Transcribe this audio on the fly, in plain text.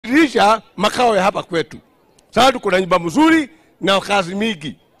kubadilisha makao ya hapa kwetu. Sasa tuko na nyumba mzuri na kazi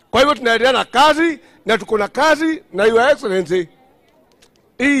mingi. Kwa hivyo tunaendelea na kazi na tuko na kazi na Your Excellency.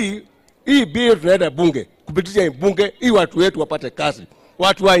 Hii bill tunaenda bunge, kupitisha bunge ili watu wetu wapate kazi.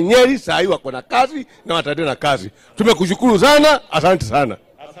 Watu wa Nyeri saa hii wako na kazi na wataendelea na kazi. Tumekushukuru sana, asante sana.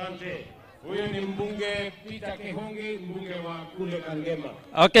 Asante. Huyo ni mbunge Peter Kihongi, mbunge wa kule Kangema.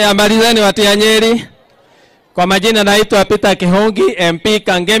 Okay, amalizeni watu ya Nyeri. Kwa majina naitwa Peter Kihongi, MP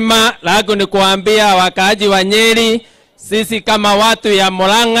Kangema. Langu ni kuambia wakaaji wa Nyeri, sisi kama watu ya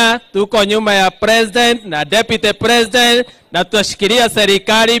Murang'a tuko nyuma ya president na deputy president na tutashikilia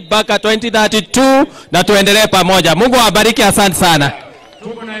serikali mpaka 2032 na tuendelee pamoja. Mungu awabariki, asante sana.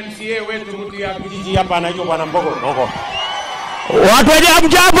 Tuko na MCA wetu mtu ya kijiji hapa anaitwa Bwana Mbogo. Noko. Watu wenye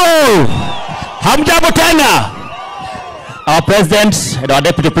hamjambo. Hamjambo tena. Our president and our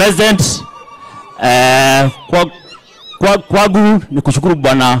deputy president kwangu ni kushukuru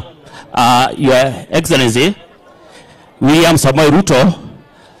Bwana Your Excellency William Samoei Ruto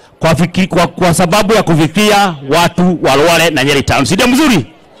kwa sababu ya kufikia watu walowale na Nyeri town. Si ndio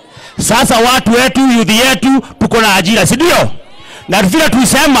mzuri? Sasa watu wetu, youth yetu tuko na ajira, si ndio? Na vile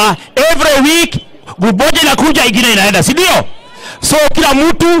tulisema every week group moja inakuja ingine inaenda, si ndio? So kila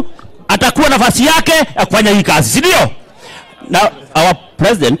mtu atakuwa nafasi yake ya kufanya hii kazi, si ndio? Na our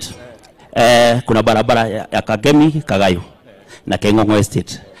president kuna barabara ya Kagemi Kagayo na Keng'ong'o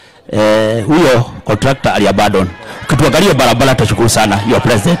Estate. Huyo contractor aliabandon. Ukituangalia barabara tutashukuru sana your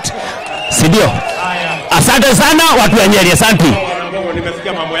president. Si ndio? Asante sana watu wa Nyeri, asante.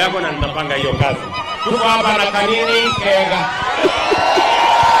 Nimesikia mambo yako na ninapanga hiyo kazi. Tuko hapa na Kanini Kega.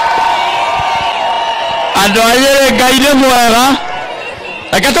 Ando ayere gaide mwega.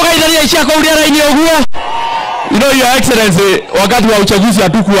 Akatoka idalia ishia kwa ulia raini ogua. You know Your Excellency, wakati wa uchaguzi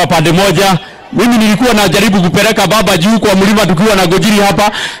hatukuwa pande moja. Mimi nilikuwa najaribu kupeleka baba juu kwa mlima tukiwa na Gojiri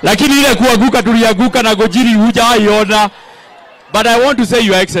hapa, lakini ile kuanguka tulianguka na Gojiri hujaiona. But I want to say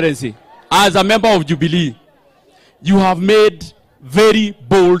Your Excellency, as a member of Jubilee, you have made very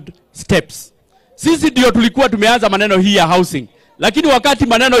bold steps. Sisi ndio tulikuwa tumeanza maneno hii ya housing, lakini wakati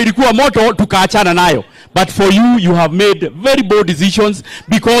maneno ilikuwa moto tukaachana nayo. But for you, you have made very bold decisions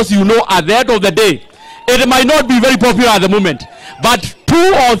because you know at the end of the day, it might not be very popular at the moment, but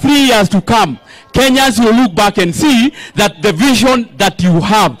 2 or 3 years to come, Kenyans will look back and see that the vision that you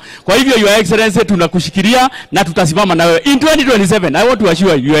have. Kwa hivyo Your Excellency tunakushikilia na tutasimama na wewe. In 2027, I want to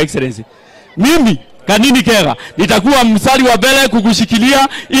assure Your Excellency, mimi Kanini Kega nitakuwa msali wa mbele kukushikilia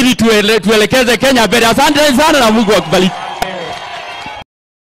ili tuelekeze Kenya mbele. Asante sana na Mungu akubariki.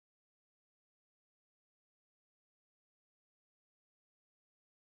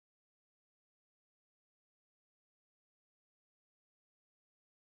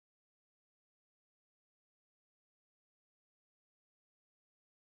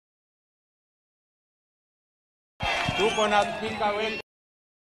 Tuko na speaker wetu.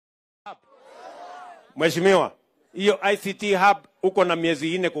 Mheshimiwa, hiyo ICT hub uko na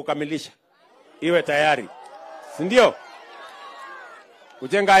miezi 4 kukamilisha. Iwe tayari. Si ndio?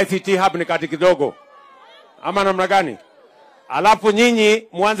 Kujenga ICT hub ni kati kidogo. Ama namna gani? Alafu nyinyi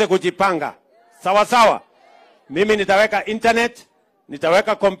muanze kujipanga. Sawa sawa. Mimi nitaweka internet,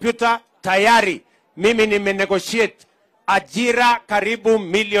 nitaweka computer tayari. Mimi nimenegotiate ajira karibu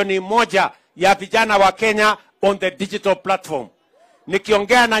 1,000,000 ya vijana wa Kenya on the digital platform.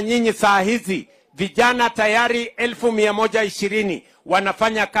 Nikiongea na nyinyi saa hizi, vijana tayari 1,120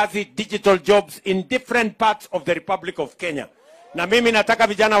 wanafanya kazi digital jobs in different parts of the Republic of Kenya. Na mimi nataka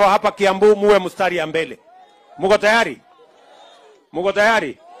vijana wa hapa Kiambu muwe mstari ya mbele. Muko tayari? Muko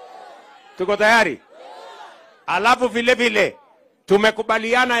tayari? Tuko tayari? Alafu vile vile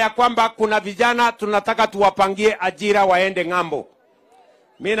tumekubaliana ya kwamba kuna vijana tunataka tuwapangie ajira waende ng'ambo.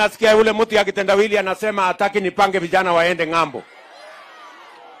 Mimi nasikia yule mtu ya kitendawili anasema hataki nipange vijana waende ng'ambo.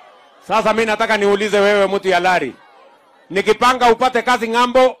 Sasa mimi nataka niulize wewe mtu ya lari. Nikipanga upate kazi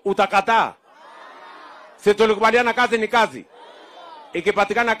ng'ambo utakataa? Si tulikubaliana kazi ni kazi?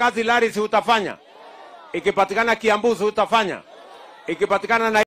 Ikipatikana kazi lari si utafanya? Ikipatikana Kiambu si utafanya? Ikipatikana na